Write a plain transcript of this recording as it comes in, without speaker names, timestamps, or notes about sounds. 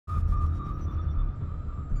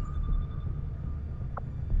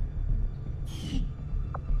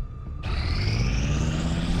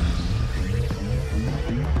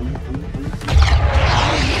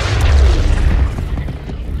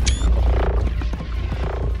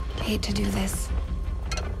hate to do this,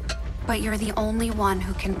 but you're the only one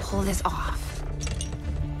who can pull this off.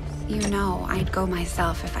 You know I'd go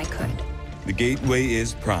myself if I could. The gateway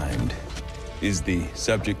is primed. Is the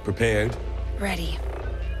subject prepared? Ready.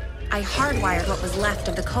 I hardwired what was left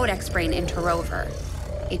of the Codex brain into Rover.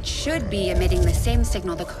 It should be emitting the same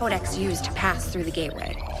signal the Codex used to pass through the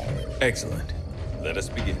gateway. Excellent. Let us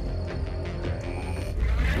begin.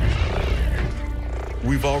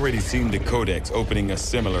 We've already seen the Codex opening a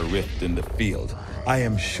similar rift in the field. I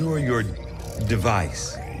am sure your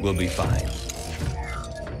device will be fine.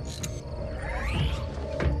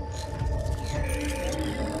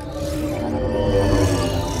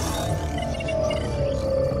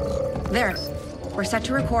 There. We're set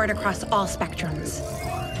to record across all spectrums.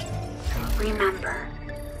 Remember,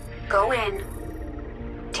 go in,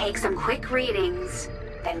 take some quick readings,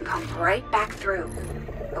 then come right back through,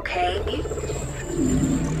 okay?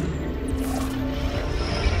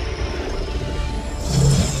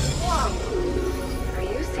 Whoa! Are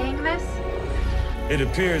you seeing this? It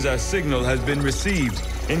appears our signal has been received.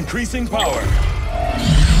 Increasing power.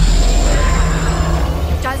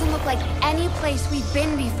 It doesn't look like any place we've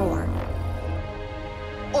been before.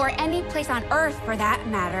 Or any place on Earth, for that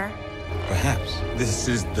matter. Perhaps this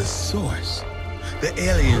is the source. The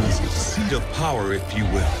aliens' seat of power, if you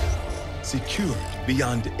will. Secure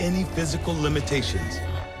beyond any physical limitations.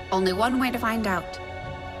 Only one way to find out.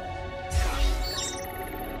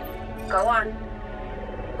 Go on.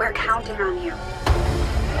 We're counting on you.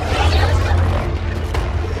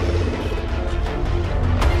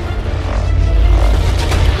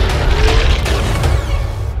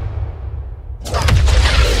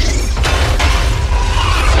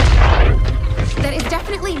 That is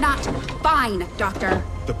definitely not fine, Doctor.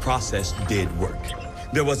 The process did work.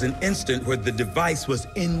 There was an instant where the device was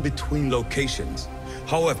in between locations.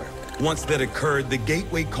 However, once that occurred, the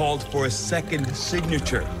gateway called for a second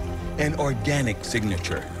signature, an organic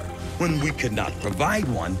signature. When we could not provide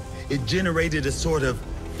one, it generated a sort of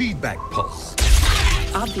feedback pulse.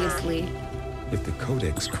 Obviously. If the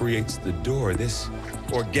Codex creates the door, this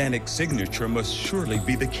organic signature must surely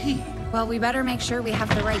be the key. Well, we better make sure we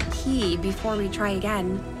have the right key before we try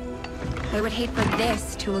again. I would hate for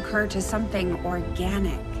this to occur to something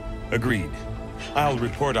organic. Agreed. I'll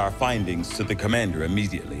report our findings to the commander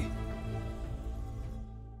immediately.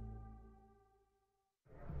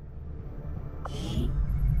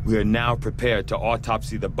 We are now prepared to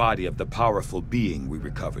autopsy the body of the powerful being we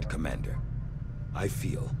recovered, Commander. I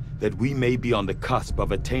feel that we may be on the cusp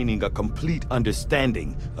of attaining a complete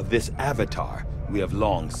understanding of this avatar we have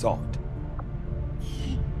long sought.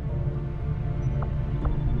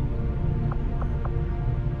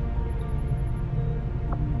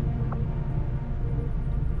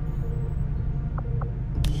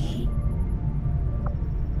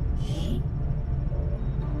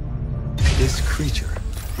 This creature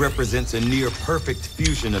represents a near-perfect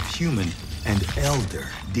fusion of human and elder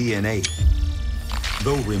DNA.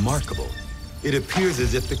 Though remarkable, it appears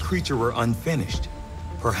as if the creature were unfinished,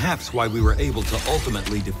 perhaps why we were able to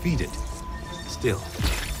ultimately defeat it. Still,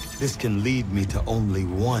 this can lead me to only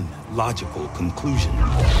one logical conclusion.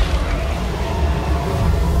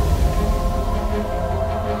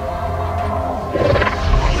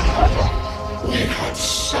 We had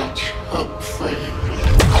such hope for you.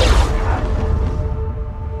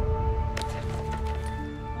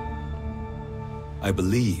 I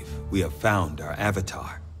believe we have found our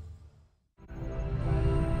avatar.